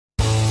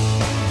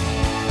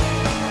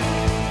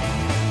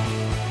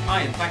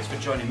Hi, and thanks for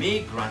joining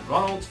me, Grant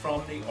Ronald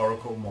from the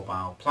Oracle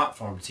Mobile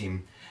Platform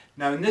team.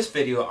 Now in this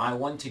video I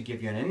want to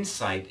give you an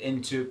insight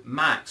into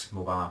Mac's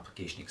Mobile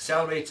Application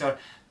Accelerator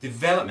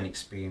development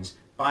experience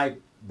by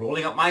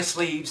rolling up my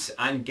sleeves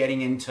and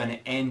getting into an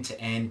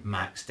end-to-end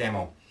Mac's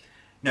demo.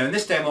 Now in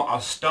this demo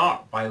I'll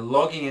start by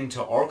logging into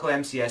Oracle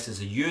MCS as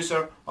a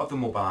user of the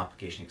Mobile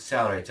Application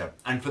Accelerator,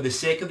 and for the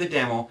sake of the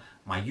demo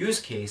my use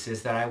case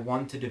is that I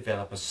want to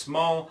develop a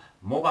small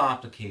mobile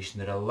application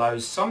that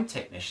allows some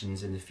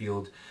technicians in the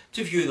field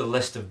to view the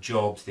list of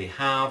jobs they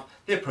have,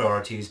 their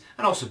priorities,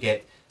 and also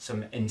get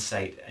some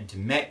insight into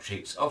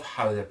metrics of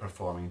how they're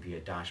performing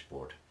via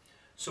dashboard.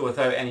 So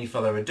without any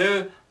further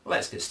ado,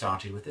 let's get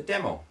started with the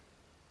demo.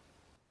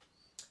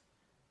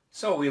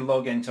 So we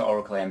log into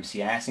Oracle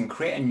MCS and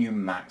create a new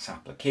Mac's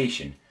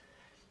application,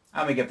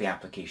 and we give the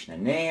application a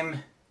name.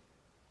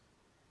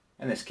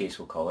 In this case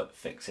we'll call it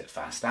Fix It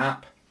Fast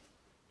App.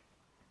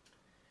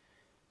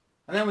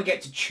 And then we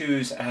get to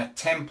choose a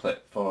template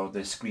for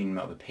the screen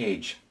of the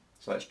page.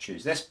 So let's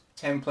choose this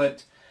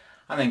template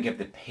and then give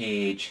the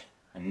page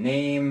a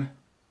name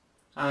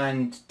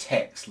and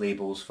text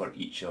labels for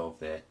each of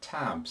the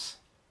tabs.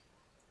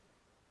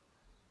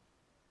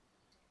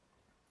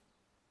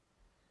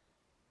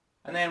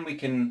 And then we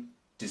can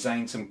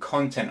design some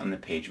content on the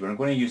page. We're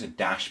going to use a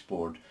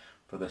dashboard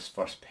for this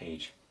first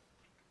page.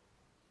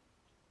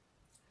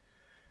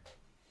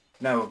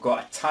 Now we've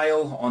got a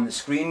tile on the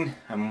screen,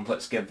 and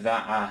let's give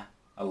that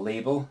a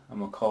label, and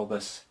we'll call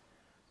this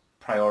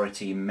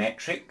priority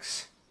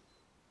metrics.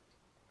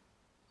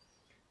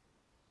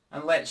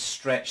 And let's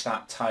stretch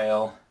that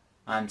tile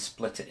and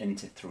split it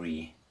into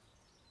 3.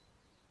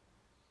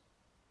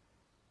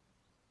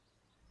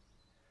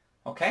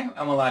 Okay,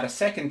 and we'll add a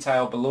second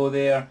tile below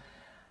there,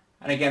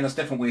 and again there's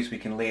different ways we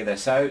can lay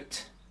this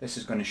out. This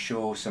is going to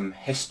show some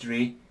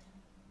history,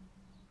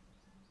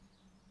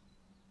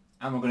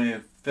 and we're going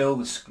to fill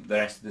the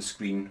rest of the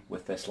screen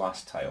with this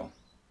last tile.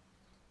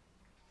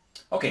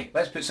 Okay,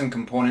 let's put some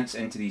components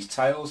into these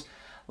tiles.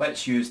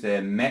 Let's use the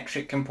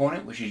metric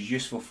component, which is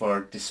useful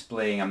for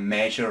displaying a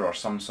measure or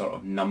some sort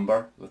of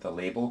number with a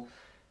label.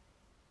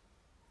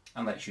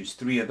 And let's use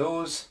 3 of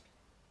those.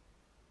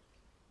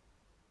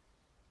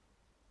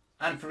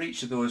 And for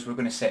each of those we're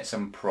going to set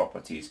some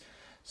properties.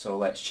 So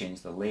let's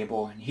change the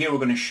label. And here we're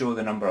going to show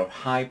the number of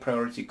high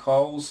priority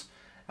calls,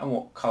 and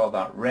we'll colour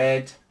that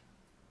red.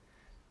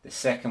 The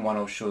second one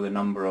will show the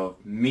number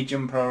of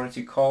medium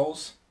priority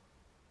calls.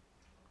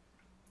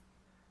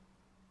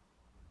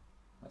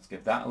 Let's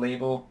give that a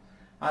label,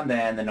 and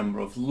then the number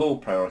of low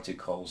priority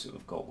calls that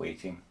we've got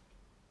waiting,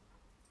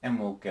 and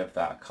we'll give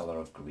that a colour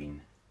of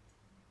green.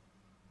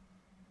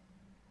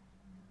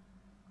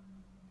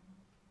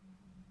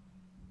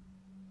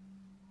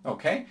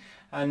 Okay,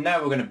 and now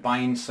we're going to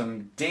bind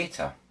some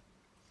data.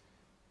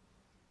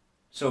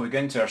 So we go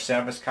into our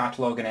service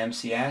catalogue in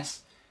MCS,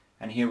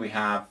 and here we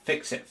have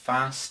Fix It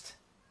Fast.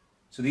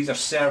 So these are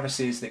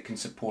services that can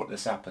support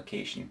this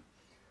application.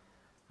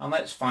 And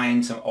let's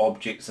find some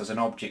objects. There's an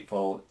object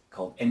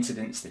called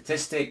Incident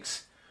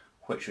Statistics,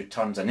 which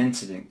returns an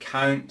incident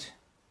count.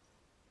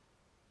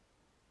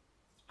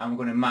 And we're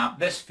going to map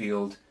this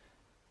field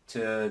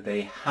to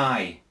the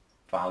high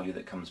value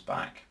that comes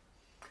back.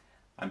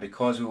 And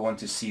because we want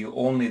to see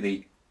only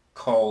the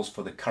calls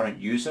for the current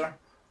user,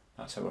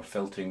 that's how we're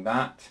filtering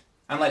that.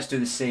 And let's do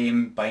the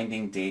same,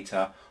 binding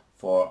data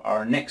for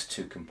our next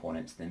 2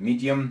 components, the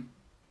medium.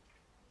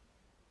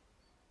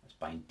 Let's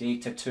bind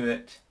data to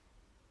it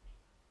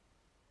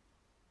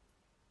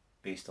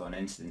based on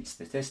incident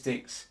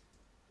statistics.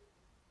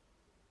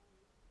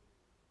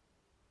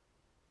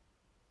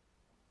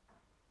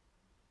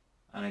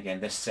 And again,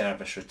 this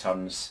service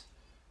returns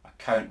a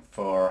count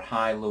for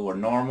high, low or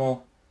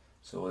normal.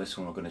 So this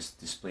one we're going to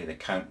display the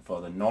count for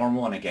the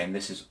normal, and again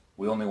this is,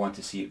 we only want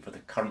to see it for the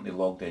currently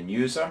logged in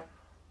user.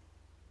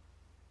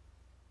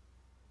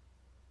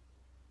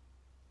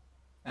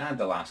 And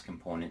the last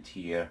component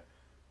here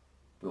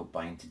will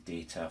bind to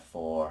data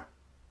for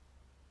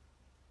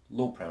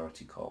low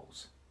priority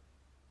calls.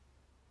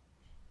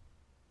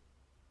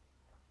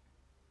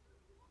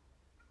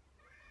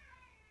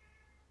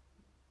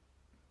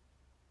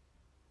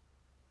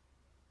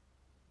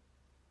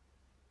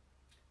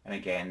 And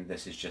again,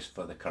 this is just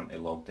for the currently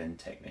logged in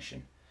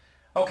technician.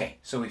 Okay,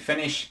 so we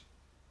finish,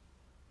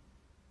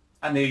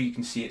 and there you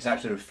can see it's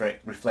actually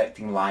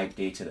reflecting live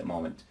data at the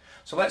moment.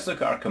 So let's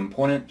look at our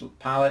component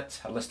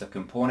palette, a list of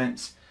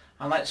components,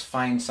 and let's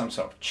find some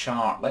sort of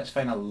chart. Let's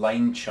find a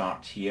line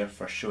chart here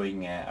for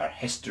showing our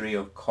history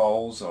of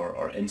calls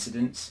or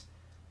incidents.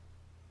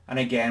 And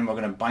again, we're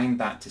going to bind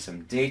that to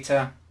some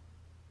data.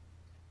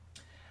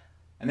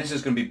 And this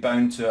is going to be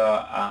bound to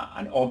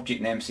an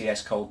object in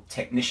MCS called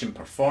Technician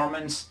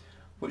Performance,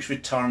 which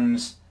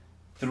returns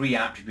 3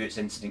 attributes: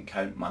 incident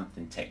count, month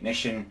and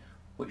technician,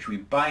 which we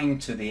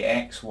bind to the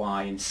X,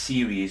 Y and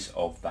series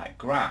of that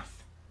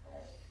graph.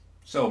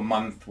 So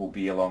month will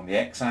be along the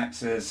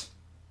X-axis,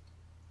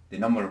 the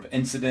number of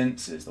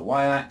incidents is the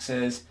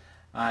Y-axis,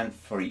 and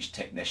for each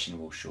technician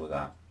we'll show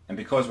that. And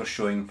because we're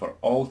showing for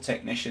all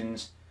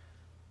technicians,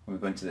 when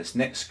we go into this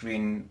next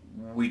screen,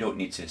 we don't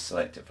need to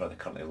select it for the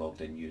currently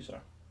logged in user.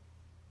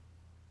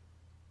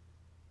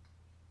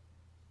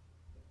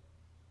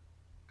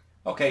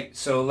 Okay,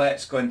 so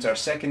let's go into our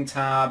second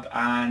tab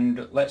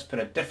and let's put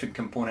a different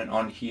component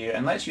on here,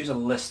 and let's use a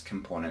list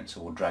component.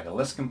 So we'll drag a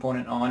list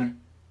component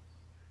on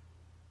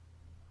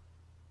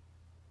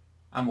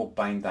and we'll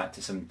bind that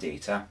to some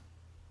data.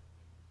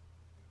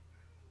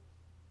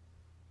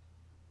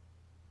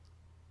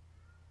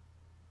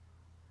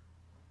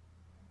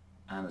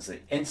 And there's the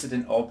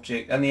incident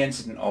object, and the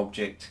incident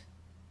object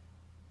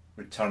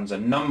returns a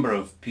number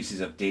of pieces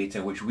of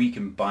data which we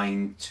can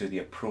bind to the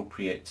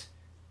appropriate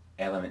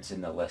elements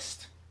in the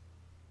list.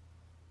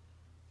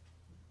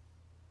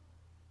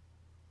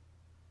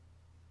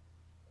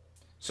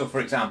 So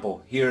for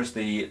example, here's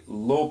the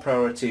low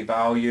priority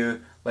value.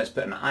 Let's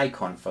put an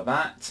icon for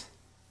that.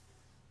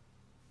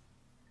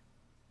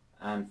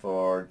 And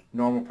for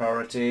normal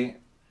priority,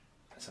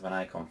 let's have an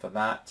icon for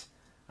that.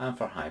 And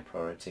for high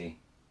priority,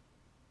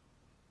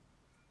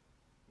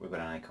 we've got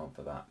an icon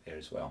for that there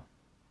as well.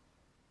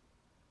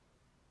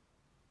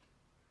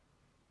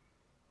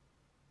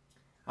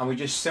 And we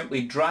just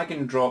simply drag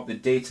and drop the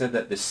data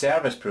that the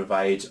service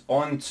provides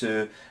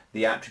onto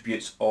the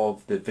attributes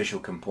of the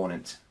visual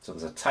component. So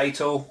there's a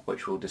title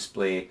which will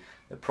display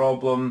the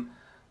problem.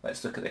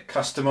 Let's look at the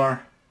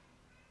customer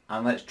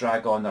and let's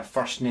drag on their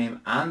first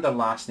name and their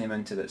last name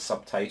into the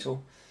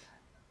subtitle.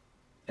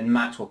 And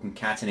Max will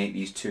concatenate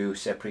these two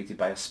separated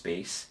by a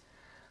space.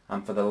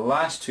 And for the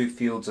last two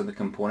fields of the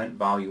component,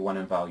 value 1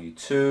 and value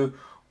 2,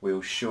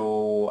 we'll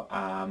show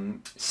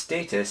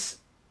status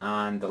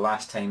and the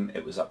last time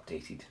it was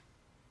updated.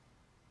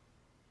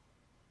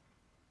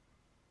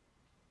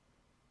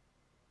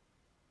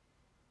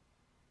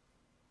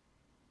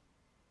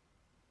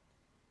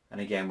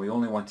 And again, we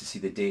only want to see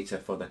the data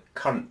for the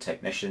current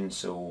technician,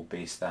 so we'll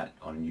base that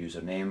on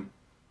username.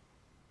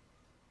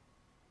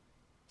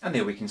 And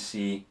there we can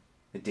see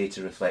the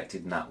data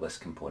reflected in that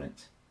list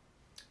component.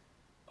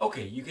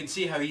 Okay, you can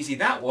see how easy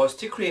that was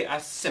to create a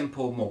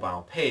simple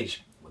mobile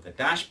page with a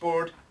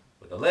dashboard,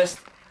 with a list,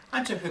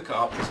 and to hook it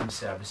up to some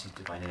services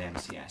defined in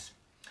MCS.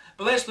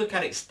 But let's look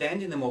at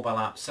extending the mobile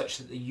app such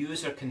that the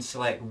user can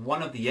select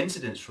one of the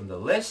incidents from the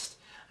list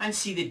and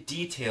see the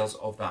details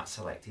of that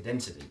selected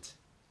incident.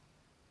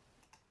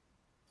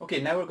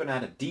 Okay, now we're going to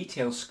add a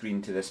detail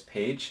screen to this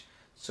page.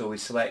 So we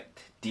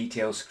select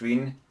detail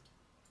screen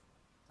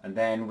and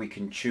then we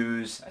can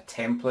choose a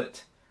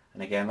template.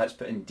 And again, let's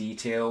put in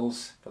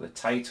details for the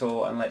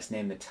title and let's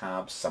name the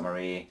tab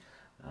summary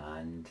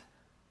and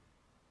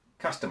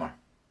customer.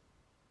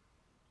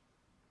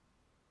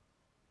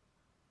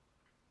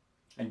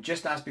 And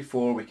just as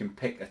before, we can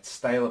pick a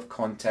style of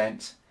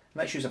content.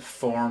 Let's use a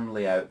form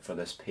layout for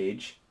this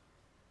page.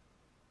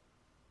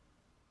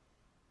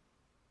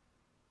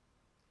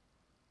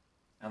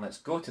 And let's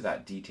go to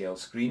that detail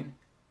screen.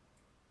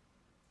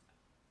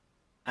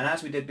 And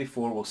as we did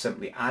before, we'll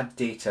simply add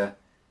data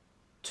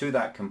to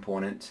that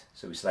component.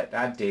 So we select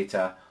add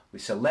data, we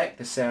select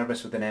the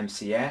service within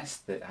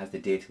MCS that has the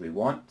data we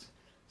want,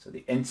 so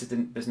the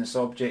incident business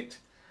object,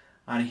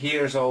 and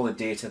here's all the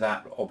data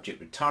that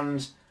object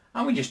returns,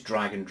 and we just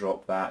drag and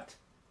drop that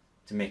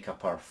to make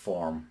up our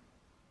form.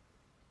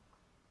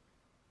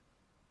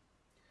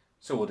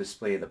 So we'll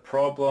display the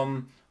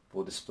problem,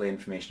 we'll display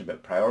information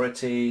about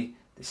priority,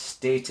 the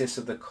status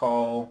of the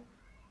call,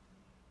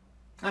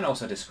 and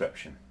also a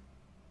description.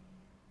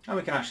 And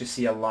we can actually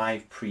see a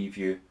live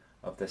preview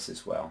of this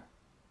as well.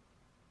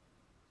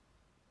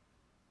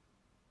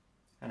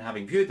 And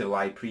having viewed the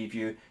live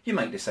preview, you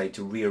might decide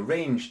to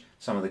rearrange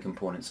some of the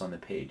components on the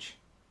page.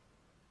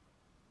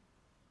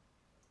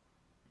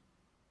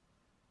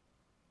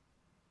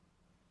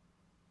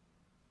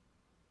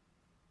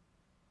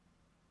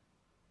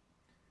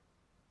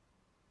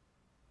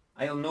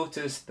 I'll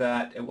notice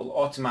that it will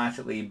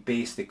automatically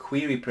base the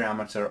query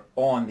parameter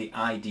on the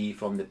ID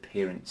from the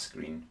parent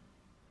screen.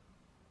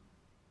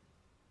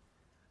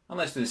 And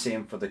let's do the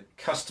same for the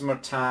customer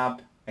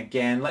tab.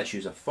 Again, let's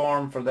use a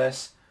form for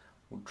this.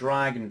 We'll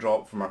drag and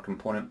drop from our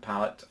component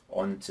palette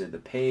onto the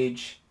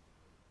page.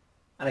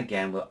 And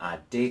again, we'll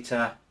add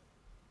data.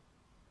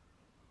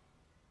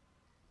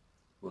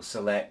 We'll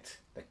select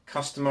the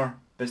customer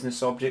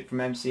business object from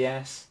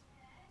MCS.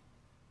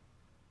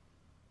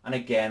 And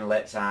again,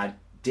 let's add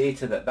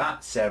data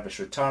that service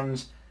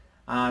returns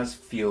as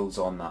fields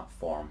on that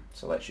form.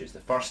 So let's use the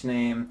first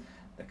name,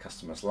 the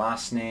customer's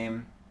last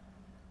name,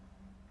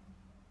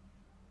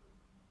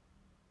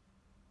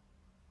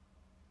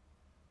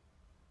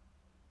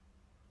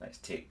 let's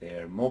take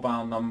their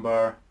mobile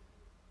number,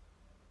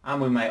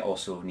 and we might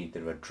also need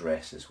their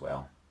address as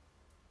well.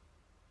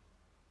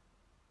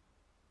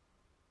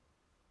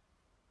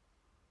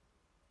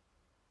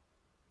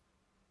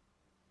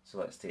 So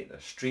let's take their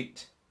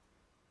street,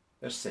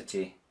 their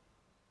city,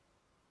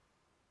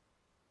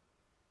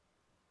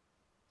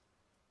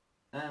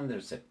 and their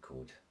zip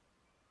code.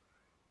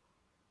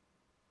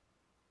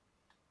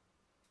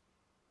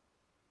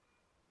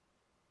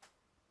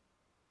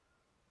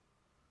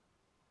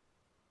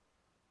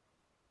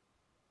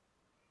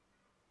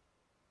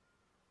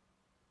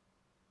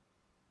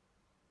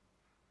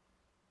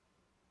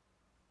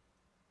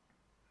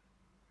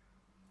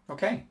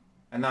 Okay,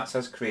 and that's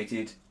us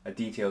created a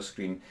detail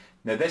screen.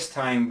 Now this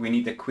time we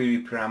need the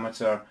query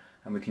parameter,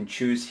 and we can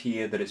choose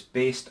here that it's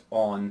based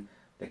on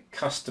the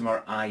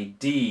customer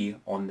ID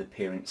on the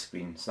parent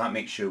screen. So that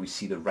makes sure we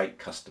see the right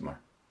customer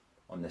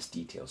on this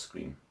detail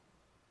screen.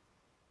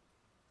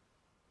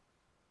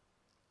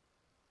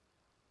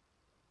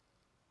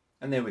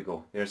 And there we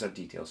go, there's our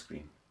detail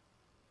screen.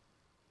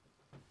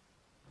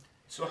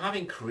 So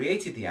having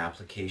created the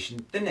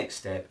application, the next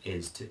step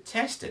is to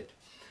test it.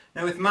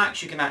 Now with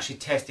Macs you can actually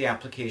test the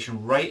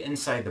application right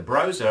inside the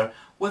browser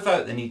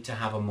without the need to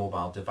have a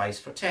mobile device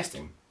for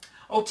testing.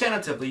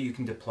 Alternatively, you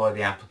can deploy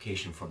the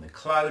application from the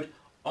cloud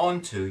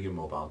onto your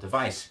mobile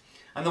device.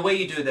 And the way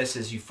you do this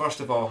is you first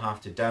of all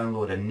have to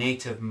download a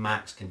native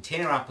Macs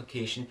container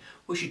application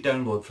which you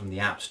download from the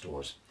app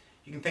stores.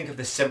 You can think of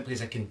this simply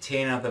as a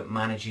container that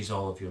manages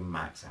all of your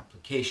Macs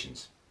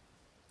applications.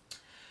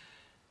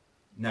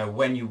 Now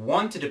when you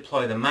want to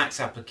deploy the Macs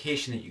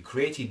application that you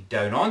created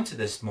down onto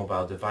this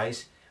mobile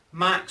device,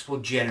 Macs will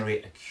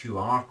generate a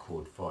QR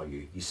code for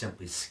you. You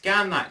simply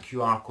scan that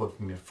QR code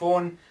from your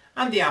phone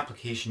and the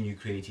application you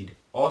created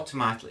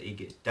automatically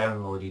gets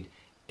downloaded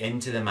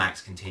into the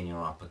Macs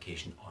container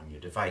application on your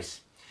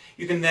device.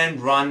 You can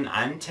then run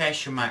and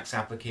test your Macs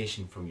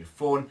application from your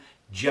phone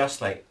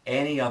just like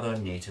any other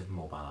native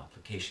mobile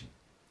application.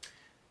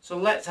 So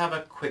let's have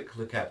a quick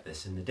look at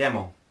this in the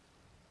demo.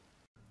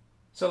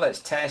 So let's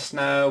test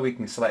now. We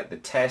can select the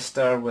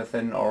tester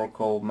within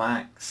Oracle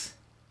Macs.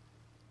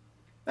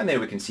 And there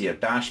we can see our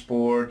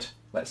dashboard.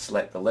 Let's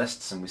select the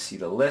lists and we see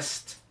the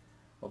list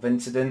of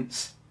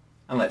incidents.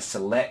 And let's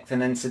select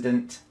an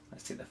incident.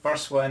 Let's take the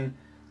first one.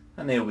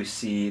 And there we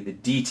see the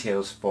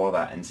details for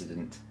that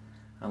incident.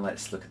 And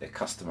let's look at the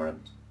customer.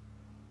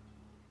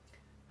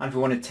 And if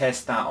we want to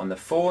test that on the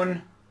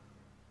phone,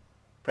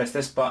 press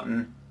this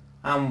button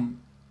and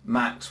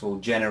Macs will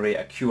generate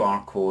a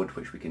QR code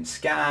which we can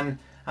scan,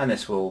 and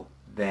this will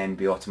then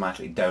be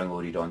automatically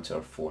downloaded onto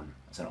our phone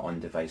as an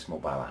on-device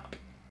mobile app.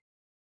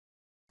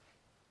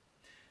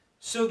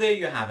 So there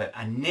you have it,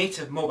 a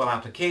native mobile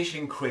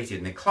application created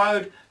in the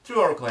cloud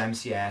through Oracle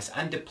MCS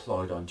and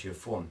deployed onto your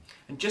phone.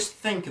 And just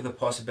think of the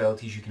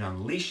possibilities you can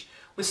unleash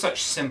with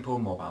such simple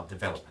mobile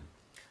development.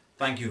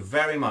 Thank you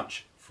very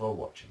much for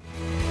watching.